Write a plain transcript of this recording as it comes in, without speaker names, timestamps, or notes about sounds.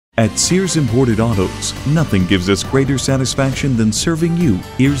At Sears Imported Autos, nothing gives us greater satisfaction than serving you.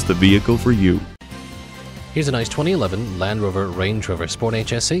 Here's the vehicle for you. Here's a nice 2011 Land Rover Range Rover Sport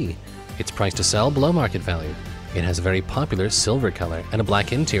HSE. It's priced to sell below market value. It has a very popular silver color and a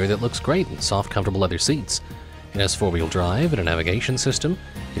black interior that looks great in soft, comfortable leather seats. It has four-wheel drive and a navigation system.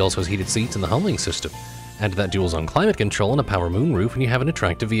 It also has heated seats and the homing system. Add to that dual-zone climate control and a power moonroof and you have an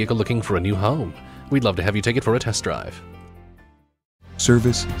attractive vehicle looking for a new home. We'd love to have you take it for a test drive.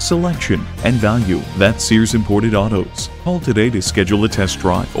 Service, selection, and value. That's Sears Imported Autos. Call today to schedule a test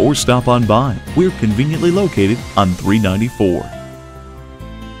drive or stop on by. We're conveniently located on 394.